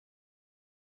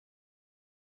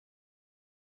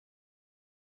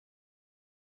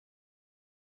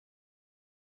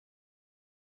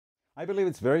I believe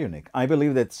it's very unique. I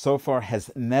believe that so far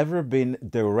has never been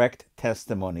direct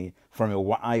testimony from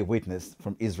an eyewitness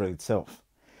from Israel itself.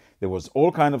 There was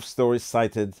all kind of stories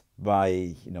cited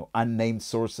by unnamed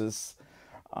sources,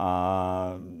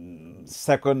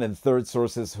 second and third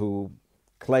sources who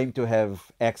claim to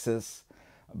have access,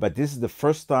 but this is the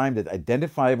first time that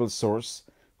identifiable source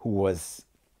who was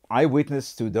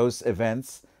eyewitness to those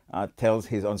events tells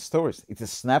his own stories. It's a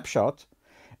snapshot,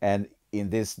 and in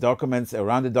these documents,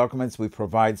 around the documents, we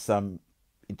provide some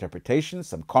interpretation,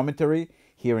 some commentary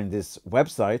here in this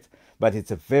website, but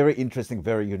it's a very interesting,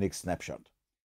 very unique snapshot.